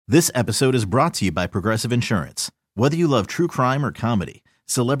This episode is brought to you by Progressive Insurance. Whether you love true crime or comedy,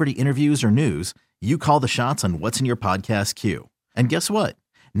 celebrity interviews or news, you call the shots on what's in your podcast queue. And guess what?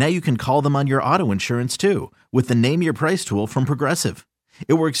 Now you can call them on your auto insurance too with the Name Your Price tool from Progressive.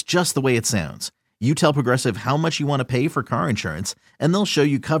 It works just the way it sounds. You tell Progressive how much you want to pay for car insurance, and they'll show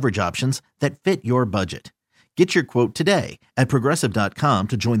you coverage options that fit your budget. Get your quote today at Progressive.com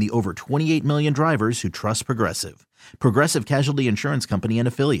to join the over 28 million drivers who trust Progressive. Progressive Casualty Insurance Company and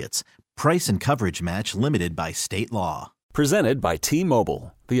Affiliates. Price and coverage match limited by state law. Presented by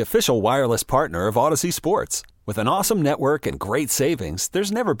T-Mobile, the official wireless partner of Odyssey Sports. With an awesome network and great savings,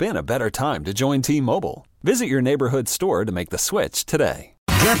 there's never been a better time to join T-Mobile. Visit your neighborhood store to make the switch today.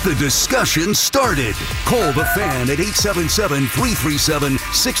 Get the discussion started. Call the Fan at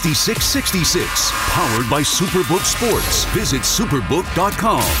 877-337-6666. Powered by Superbook Sports. Visit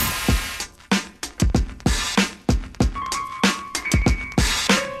superbook.com.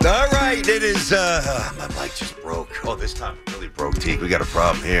 All right, it is, my mic just broke. Oh, this time it really broke, Teague. We got a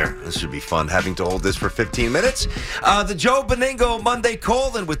problem here. This should be fun, having to hold this for 15 minutes. The Joe Beningo Monday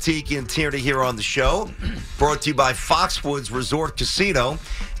Call-In with Tiki and Tierney here on the show. Brought to you by Foxwoods Resort Casino.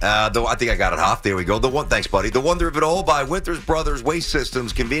 Though I think I got it off. There we go. Thanks, buddy. The wonder of it all by Winters Brothers Waste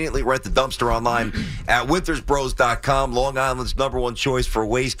Systems. Conveniently rent the dumpster online at wintersbros.com. Long Island's #1 choice for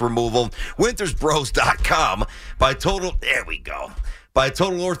waste removal. Wintersbros.com by Total. There we go. By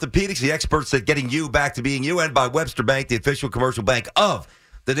Total Orthopedics, the experts at getting you back to being you, and by Webster Bank, the official commercial bank of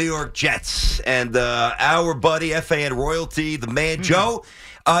the New York Jets. And our buddy, FAN Royalty, the man, Joe.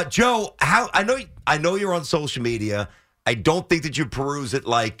 Joe, I know you're on social media. I don't think that you peruse it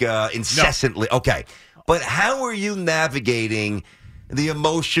like incessantly. No. Okay. But how are you navigating the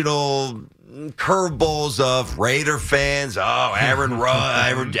emotional curveballs of Raider fans? Oh, Aaron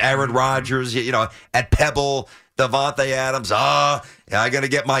Rodgers, at Pebble. Davante Adams, I got to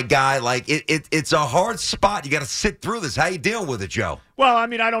get my guy. Like, it's a hard spot. You got to sit through this. How you dealing with it, Joe? Well, I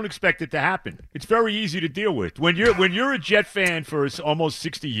mean, I don't expect it to happen. It's very easy to deal with. When you're a Jet fan for almost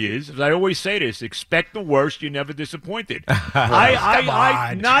 60 years, as I always say this, expect the worst, you're never disappointed.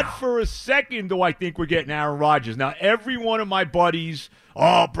 Not for a second do I think we're getting Aaron Rodgers. Now, every one of my buddies,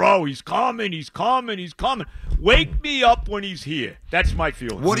 oh, bro, he's coming. Wake me up when he's here. That's my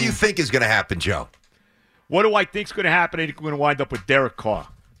feeling. What do you think is going to happen, Joe? What do I think is going to happen? I think we're going to wind up with Derek Carr.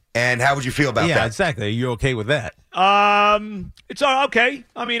 And how would you feel about that? Yeah, exactly. Are you okay with that? It's okay.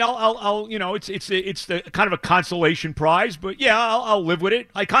 I mean, I'll it's the kind of a consolation prize, but yeah, I'll live with it.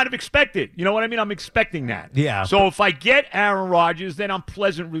 I kind of expect it. You know what I mean? I'm expecting that. Yeah. So if I get Aaron Rodgers, then I'm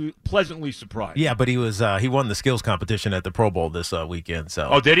pleasantly surprised. Yeah, but he won the skills competition at the Pro Bowl this weekend. So.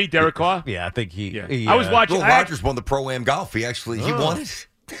 Oh, did he, Derek Carr? Yeah, I think he. Yeah. I was watching. Well, Rodgers won the Pro-Am golf. He won it.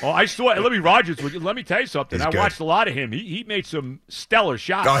 Oh, I saw. Let me tell you something. I watched a lot of him. He made some stellar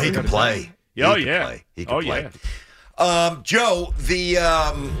shots. Oh, he can play. He can play. Joe, the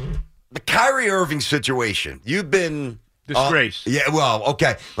Kyrie Irving situation. You've been disgrace. Yeah. Well,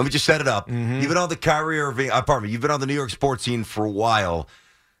 okay. Let me just set it up. Mm-hmm. You've been on the Kyrie Irving. You've been on the New York sports scene for a while.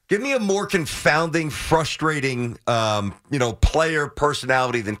 Give me a more confounding, frustrating, player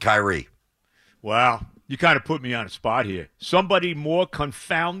personality than Kyrie. Wow. You kind of put me on a spot here. Somebody more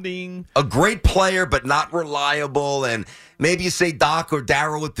confounding. A great player, but not reliable. And maybe you say Doc or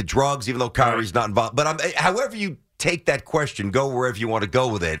Darryl with the drugs, even though Kyrie's not involved. But however you take that question, go wherever you want to go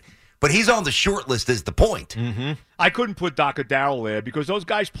with it. But he's on the short list is the point. Mm-hmm. I couldn't put Doc or Darryl there because those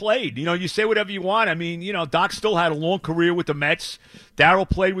guys played. You say whatever you want. I mean, Doc still had a long career with the Mets. Darryl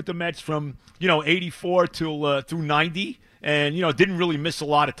played with the Mets from, 84 through 90. And, didn't really miss a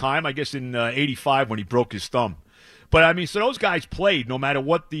lot of time, I guess, in 85 when he broke his thumb. But, I mean, so those guys played no matter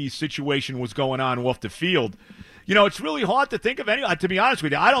what the situation was going on off the field. It's really hard to think of any. To be honest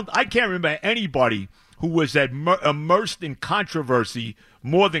with you, I can't remember anybody who was immersed in controversy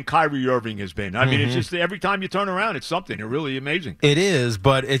more than Kyrie Irving has been. I mean, it's just every time you turn around, it's something. It's really amazing. It is,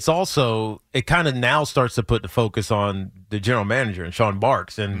 but it's also, it kind of now starts to put the focus on the general manager and Sean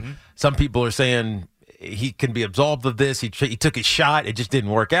Barks. And some people are saying he can be absolved of this. He took his shot. It just didn't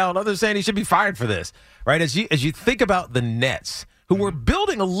work out. Others saying he should be fired for this, right? As you think about the Nets, who were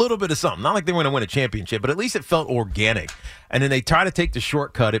building a little bit of something, not like they were going to win a championship, but at least it felt organic. And then they try to take the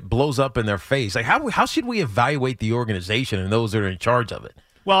shortcut. It blows up in their face. Like how should we evaluate the organization and those that are in charge of it?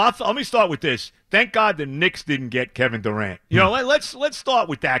 Well, let me start with this. Thank God the Knicks didn't get Kevin Durant. Let's start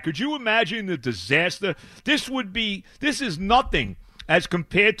with that. Could you imagine the disaster? This is nothing as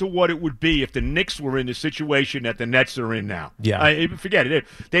compared to what it would be if the Knicks were in the situation that the Nets are in now. Yeah. Forget it.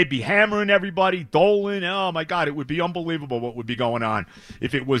 They'd be hammering everybody, Dolan. Oh, my God, it would be unbelievable what would be going on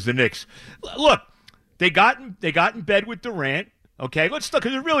if it was the Knicks. Look, they got in bed with Durant. Okay, because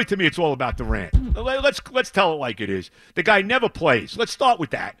really, to me, it's all about Durant. Let's tell it like it is. The guy never plays. Let's start with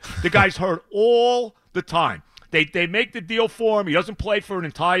that. The guy's hurt all the time. They make the deal for him. He doesn't play for an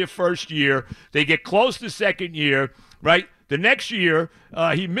entire first year. They get close to second year, right? The next year,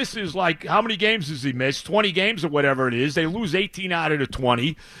 he misses, like, how many games does he miss? 20 games or whatever it is. They lose 18 out of the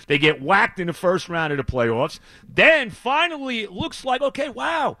 20. They get whacked in the first round of the playoffs. Then, finally, it looks like, okay,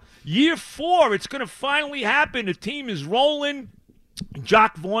 wow, year 4, it's going to finally happen. The team is rolling.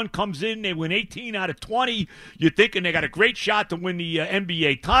 Jacque Vaughn comes in. They win 18 out of 20. You're thinking they got a great shot to win the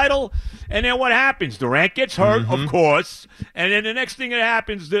NBA title. And then what happens? Durant gets hurt, of course. And then the next thing that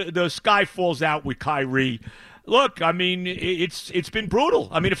happens, the sky falls out with Kyrie. Look, I mean, it's been brutal.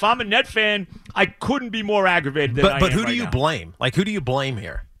 I mean, if I'm a Net fan, I couldn't be more aggravated than I am. But who right do you now. blame? Like, who do you blame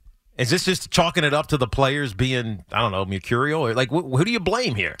here? Is this just chalking it up to the players being, I don't know, mercurial? Or like, who do you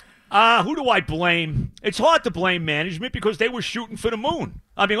blame here? Who do I blame? It's hard to blame management because they were shooting for the moon.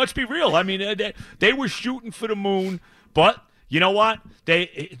 I mean, let's be real. I mean, they were shooting for the moon, but you know what?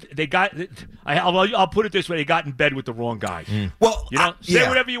 They got. I'll put it this way: they got in bed with the wrong guys. Well, you know, say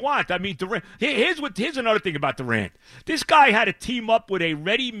whatever you want. I mean, Durant. Here's another thing about Durant. This guy had to team up with a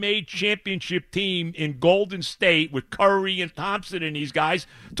ready-made championship team in Golden State with Curry and Thompson and these guys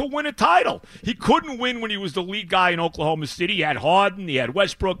to win a title. He couldn't win when he was the lead guy in Oklahoma City. He had Harden. He had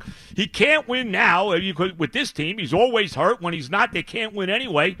Westbrook. He can't win now with this team. He's always hurt. When he's not, they can't win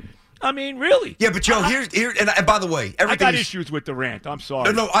anyway. I mean, really? Yeah, but Joe, and by the way, I got issues with Durant. I'm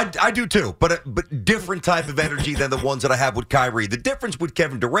sorry. No, I do too, but different type of energy than the ones that I have with Kyrie. The difference with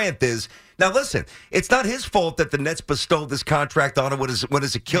Kevin Durant is, now listen, it's not his fault that the Nets bestowed this contract on him when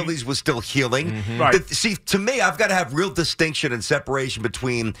his Achilles was still healing. Right. See, to me, I've got to have real distinction and separation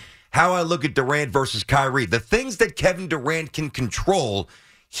between how I look at Durant versus Kyrie. The things that Kevin Durant can control,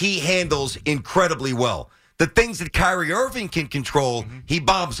 he handles incredibly well. The things that Kyrie Irving can control, he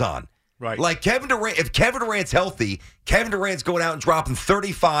bombs on. Right. Like Kevin Durant, if Kevin Durant's healthy, Kevin Durant's going out and dropping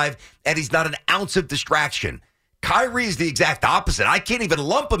 35, and he's not an ounce of distraction. Kyrie is the exact opposite. I can't even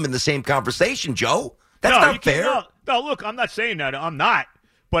lump him in the same conversation, Joe. That's not fair. No, look, I'm not saying that. I'm not.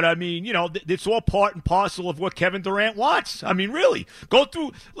 But, I mean, you know, it's all part and parcel of what Kevin Durant wants. I mean, really. Go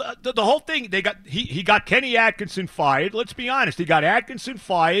through the whole thing. He got Kenny Atkinson fired. Let's be honest. He got Atkinson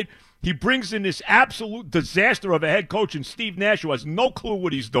fired. He brings in this absolute disaster of a head coach in Steve Nash, who has no clue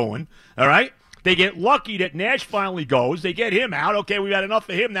what he's doing, all right? They get lucky that Nash finally goes. They get him out. Okay, we've had enough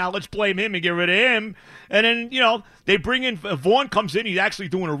of him now. Let's blame him and get rid of him. And then, you know, they bring in – Vaughn comes in. He's actually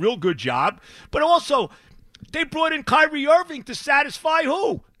doing a real good job. But also, they brought in Kyrie Irving to satisfy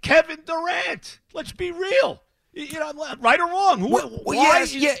who? Kevin Durant. Let's be real. You know, right or wrong?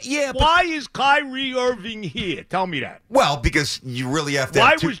 Why is Kyrie Irving here? Tell me that. Well, because you really have to.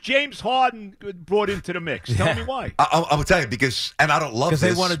 Why was James Harden brought into the mix? Tell me why. I will tell you because I don't love this.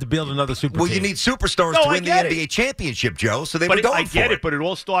 Because they wanted to build another super Well, team. you need superstars to win the NBA championship, Joe. So they were going for it. I get it, but it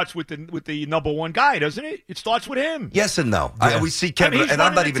all starts with the number one guy, doesn't it? It starts with him. Yes and no. Yeah. We see Kevin, and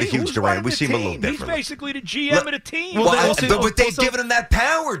I'm not even a huge Durant. We see him a little different. He's basically the GM of the team. But they've given him that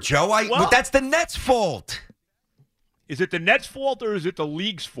power, Joe. But that's the Nets' fault. Is it the Nets' fault or is it the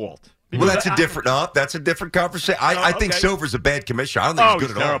league's fault? Well, that's a different conversation. I think Silver's a bad commissioner. I don't think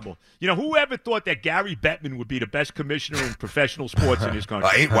he's good at terrible. You know, whoever thought that Gary Bettman would be the best commissioner in professional sports in this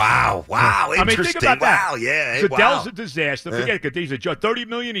country? Wow, interesting. I mean, think about that. Wow, yeah. Goodell's a disaster. Forget it. He's $30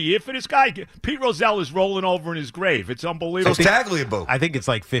 million a year for this guy. Pete Rozelle is rolling over in his grave. It's unbelievable. So Tagliabue. I think it's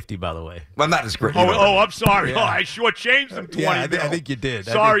like 50, by the way. Well, not as great. I'm sorry. Yeah. Oh, I shortchanged him 20 I think you did.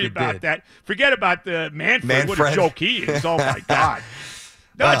 Sorry about that. Forget about the Manfred. What a joke he is. Oh, my God.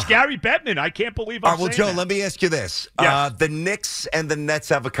 No, it's Gary Bettman. I can't believe I'm saying Joe, that. let me ask you this. Yes. The Knicks and the Nets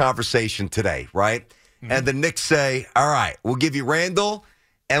have a conversation today, right? Mm-hmm. And the Knicks say, all right, we'll give you Randall,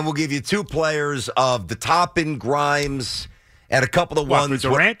 and we'll give you 2 players of the Toppin, Grimes, and a couple of ones. For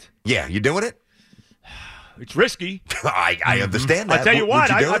Durant? Yeah, you doing it? It's risky. I understand that. I'll tell you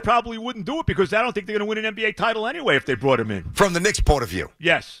what, I I probably wouldn't do it because I don't think they're going to win an NBA title anyway if they brought him in. From the Knicks' point of view.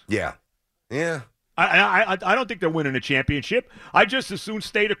 Yes. Yeah. I don't think they're winning a championship. I just as soon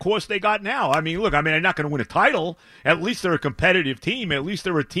stay the course they got now. I mean, look, they're not going to win a title. At least they're a competitive team. At least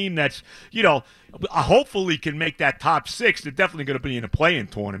they're a team that's, you know, hopefully can make that top 6. They're definitely going to be in a play-in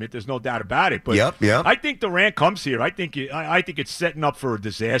tournament. There's no doubt about it. But yep. I think Durant comes here. I think it's setting up for a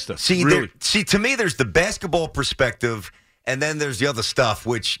disaster. See, really. To me, there's the basketball perspective, and then there's the other stuff,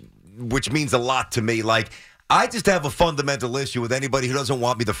 which means a lot to me. Like, I just have a fundamental issue with anybody who doesn't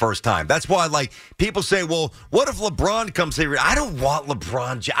want me the first time. That's why, like, people say, well, what if LeBron comes here? I don't want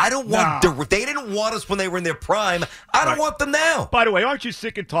LeBron. I don't want they didn't want us when they were in their prime. I don't want them now. By the way, aren't you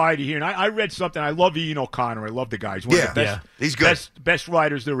sick and tired of hearing? I read something. I love Ian O'Connor. I love the guy. He's one of the best, he's good. Best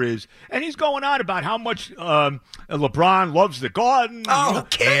writers there is. And he's going on about how much LeBron loves the Garden. Oh, who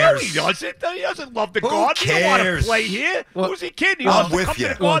cares? No, he doesn't. He doesn't love the Who Garden. He don't want to cares? play here. Who's he kidding? He I'm wants to with come you.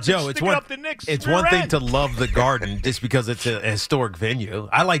 to the Well, Garden Joe, and stick it up the Knicks. it's rear one thing end. to love the Garden just because it's a historic venue.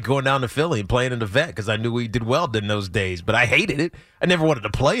 I like going down to Philly and playing in the Vet because I knew we did well in those days, but I hated it. I never wanted to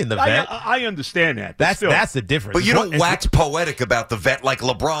play in the Vet. I understand that. That's still. the difference. But you don't It's- wax poetic about the Vet like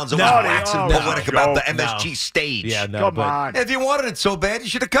LeBron's always waxing poetic about the MSG stage. Yeah, no, Come but, on. If you wanted it so bad, you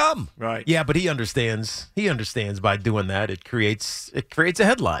should have come. Right. Yeah, but he understands. He understands by doing that, it creates a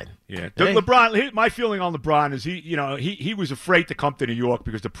headline. Yeah, Hey. LeBron. My feeling on LeBron is he was afraid to come to New York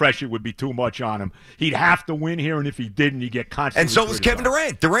because the pressure would be too much on him. He'd have to win here, and if he didn't, he'd get constantly. And so was Kevin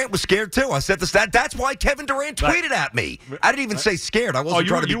criticized. Durant. Durant was scared too. I said this. That's why Kevin Durant tweeted at me. I didn't even say scared. I wasn't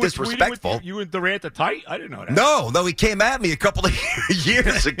trying to be were tweeting with disrespectful. you and Durant are tight? I didn't know that. No, he came at me a couple of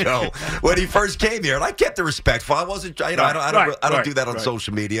years ago when he first came here, and I kept it respectful. I wasn't, I don't do that on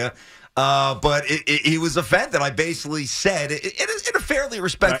social media. But he was offended. I basically said in a fairly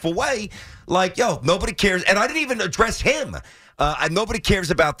respectful way, like, yo, nobody cares. And I didn't even address him. And nobody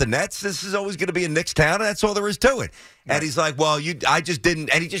cares about the Nets. This is always going to be a Knicks town, and that's all there is to it. And he's like, well, I just didn't.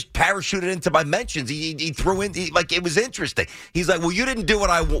 And he just parachuted into my mentions. He threw in, like, it was interesting. He's like, well, you didn't do what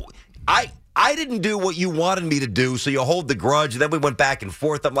I didn't do what you wanted me to do, so you hold the grudge. And then we went back and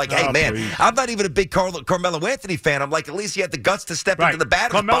forth. I'm like, hey, man, please. I'm not even a big Carmelo Anthony fan. I'm like, at least he had the guts to step into the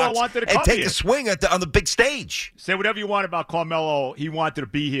batter's Carmelo box wanted to and come take here. a swing on the big stage. Say whatever you want about Carmelo. He wanted to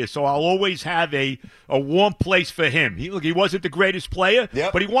be here, so I'll always have a warm place for him. He wasn't the greatest player,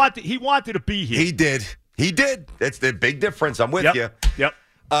 but he wanted to be here. He did. That's the big difference. I'm with you. Yep.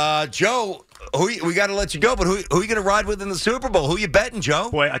 Joe, we got to let you go, but who you going to ride with in the Super Bowl? Who you betting, Joe?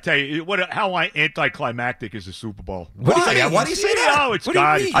 Boy, I tell you, how anticlimactic is the Super Bowl? Why? Why do you say that? Oh, it's What do you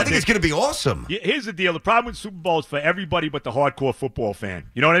God. mean? I think it's going to be awesome. Here's the deal. The problem with Super Bowl is for everybody but the hardcore football fan.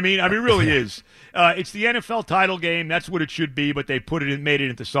 You know what I mean? I mean, it really is. It's the NFL title game. That's what it should be, but they made it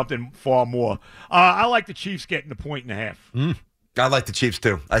into something far more. I like the Chiefs getting a point and a half. I like the Chiefs,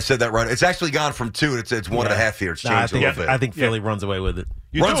 too. I said that right. It's actually gone from 2. It's 1.5 here. It's changed a little bit. I think Philly runs away with it.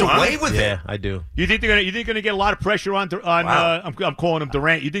 You Runs do, huh? away with it. Yeah, I do. You think they're gonna get a lot of pressure on I'm calling him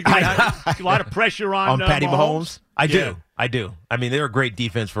Durant. You think they're gonna have a lot of pressure on Patty Mahomes? I do. Yeah. I do. I mean, they're a great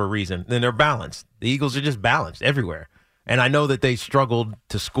defense for a reason. And they're balanced. The Eagles are just balanced everywhere. And I know that they struggled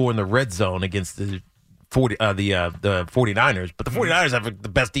to score in the red zone against the 49ers, but the 49ers have the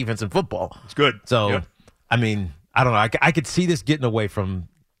best defense in football. It's good. So, Yeah. I mean, I don't know. I could see this getting away from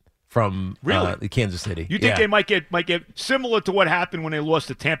Really? the Kansas City. You think they might get similar to what happened when they lost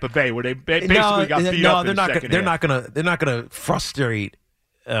to Tampa Bay, where they basically got beat up in the second half? They're not gonna frustrate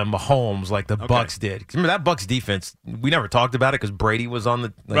Mahomes like the Bucks did. 'Cause remember that Bucks defense? We never talked about it because Brady was on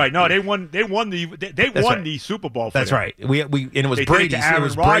the right. No, they won the Super Bowl. For That's them. right. We and it was They did it to Brady's. Aaron It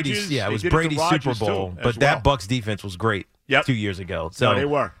was Rodgers. Brady's. Yeah, They it was did it to Brady's Rodgers, Super Bowl. too, as But well. that Bucks defense was great. Yep. 2 years ago. So they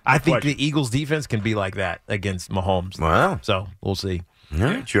were. I No think question. the Eagles defense can be like that against Mahomes. Wow. So we'll see. All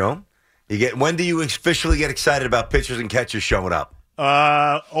right, Joe. When do you officially get excited about pitchers and catchers showing up?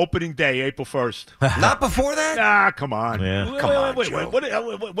 Opening day, April 1st. Not before that? Ah, come on. Yeah. Come on, Wait, Joe.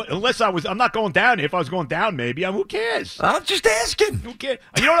 what, unless I'm not going down. If I was going down, maybe. Who cares? I'm just asking. Who cares?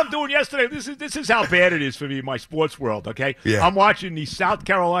 You know what I'm doing yesterday? This is how bad it is for me in my sports world, okay? Yeah. I'm watching the South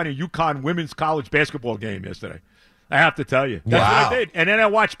Carolina-UConn women's college basketball game yesterday. I have to tell you. That's Wow. what I did. And then I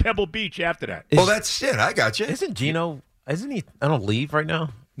watched Pebble Beach after that. Well, that's it. I got you. Isn't he on leave right now?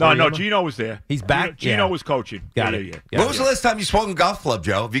 No, Gino was there. He's back? Gino Yeah. was coaching. Got Yeah, it. yeah. Yeah. When was the last time you swung a golf club,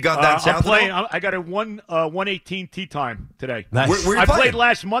 Joe? Have you gone down south I'm playing. at all? I got a 118 tee time today. Nice. Where you I playing? played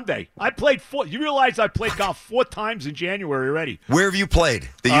last Monday. I played 4. You realize I played golf 4 times in January already. Where have you played?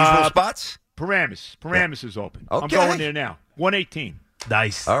 The usual spots? Paramus is open. I'm Okay. going there now. 118.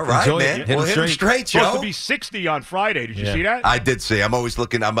 Nice. All right, Enjoy man. It. Hit Well, him hit him straight, Joe. Supposed to be 60 on Friday. Did you see that? I did see. I'm always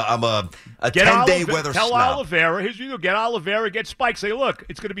looking. I'm a Get 10-day Olive- weather Tell snob. Oliveira. Here's what you do. Get Oliveira, get Spike. Say, look,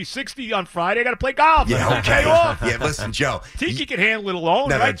 it's going to be 60 on Friday. I got to play golf. Yeah, Okay, okay. off. Yeah, listen, Joe. Tiki can handle it alone,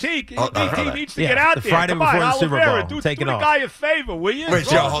 No, right? no. Tiki Oh, needs to yeah, get out the there. Friday Come on, before the Super Oliveira, Bowl. do Take it the off. guy a favor, will you? Wait,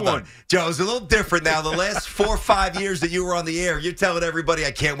 Go Joe, for hold one. on. Joe, it's a little different now. The last 4 or 5 years that you were on the air, you're telling everybody,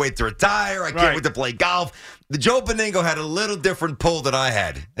 I can't wait to retire. I can't Right. wait to play golf. The Joe Beningo had a little different pull than I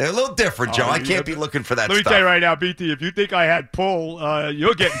had. A little different, Joe. I can't be looking for that Let me stuff. tell you right now, BT, if you think I had pull,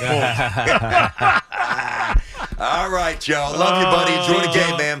 you're getting pulled. All right, Joe. Love you, buddy. Enjoy the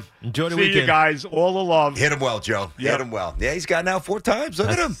game, man. Enjoy the See weekend. you guys. All the love. Hit him well, Joe. Yep. Hit him well. Yeah, he's got now 4 times. Look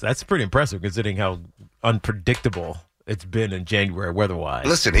at him. That's pretty impressive considering how unpredictable it's been in January weather-wise.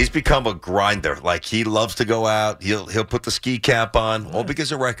 Listen, he's become a grinder. Like, he loves to go out. He'll put the ski cap on, all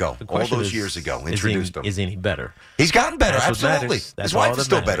because of Recco. All those years ago, introduced him. Is he any better? He's gotten better, That's what absolutely. matters. That's His wife all is that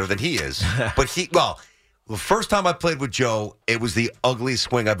still matters. better than he is. But the first time I played with Joe, it was the ugliest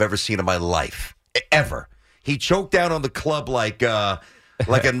swing I've ever seen in my life. Ever. He choked down on the club like a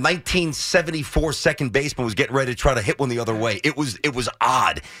 1974 second baseman was getting ready to try to hit one the other way. It was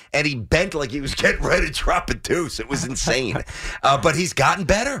odd. And he bent like he was getting ready to drop a deuce. It was insane. But he's gotten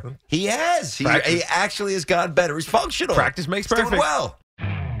better. He has. He actually has gotten better. He's functional. Practice makes He's perfect. doing well.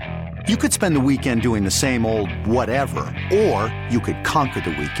 You could spend the weekend doing the same old whatever, or you could conquer the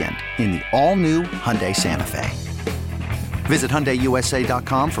weekend in the all-new Hyundai Santa Fe. Visit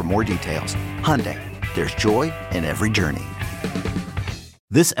HyundaiUSA.com for more details. Hyundai, there's joy in every journey.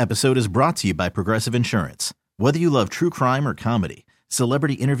 This episode is brought to you by Progressive Insurance. Whether you love true crime or comedy,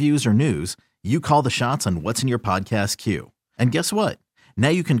 celebrity interviews or news, you call the shots on what's in your podcast queue. And guess what? Now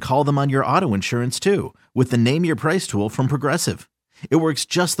you can call them on your auto insurance too with the Name Your Price tool from Progressive. It works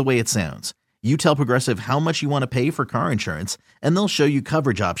just the way it sounds. You tell Progressive how much you want to pay for car insurance, and they'll show you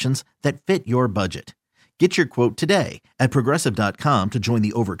coverage options that fit your budget. Get your quote today at Progressive.com to join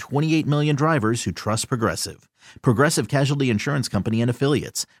the over 28 million drivers who trust Progressive. Progressive Casualty Insurance Company and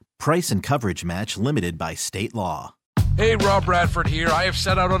Affiliates. Price and coverage match limited by state law. Hey, Rob Bradford here. I have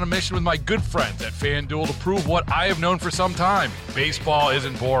set out on a mission with my good friends at FanDuel to prove what I have known for some time. Baseball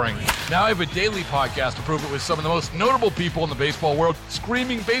isn't boring. Now I have a daily podcast to prove it with some of the most notable people in the baseball world,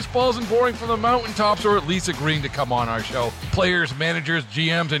 screaming baseball isn't boring from the mountaintops, or at least agreeing to come on our show. Players, managers,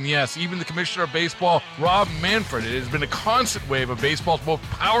 GMs, and yes, even the commissioner of baseball, Rob Manfred. It has been a constant wave of baseball's most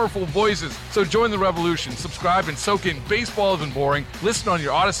powerful voices. So join the revolution. Subscribe and soak in Baseball Isn't Boring. Listen on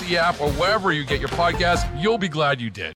your Odyssey app or wherever you get your podcasts. You'll be glad you did.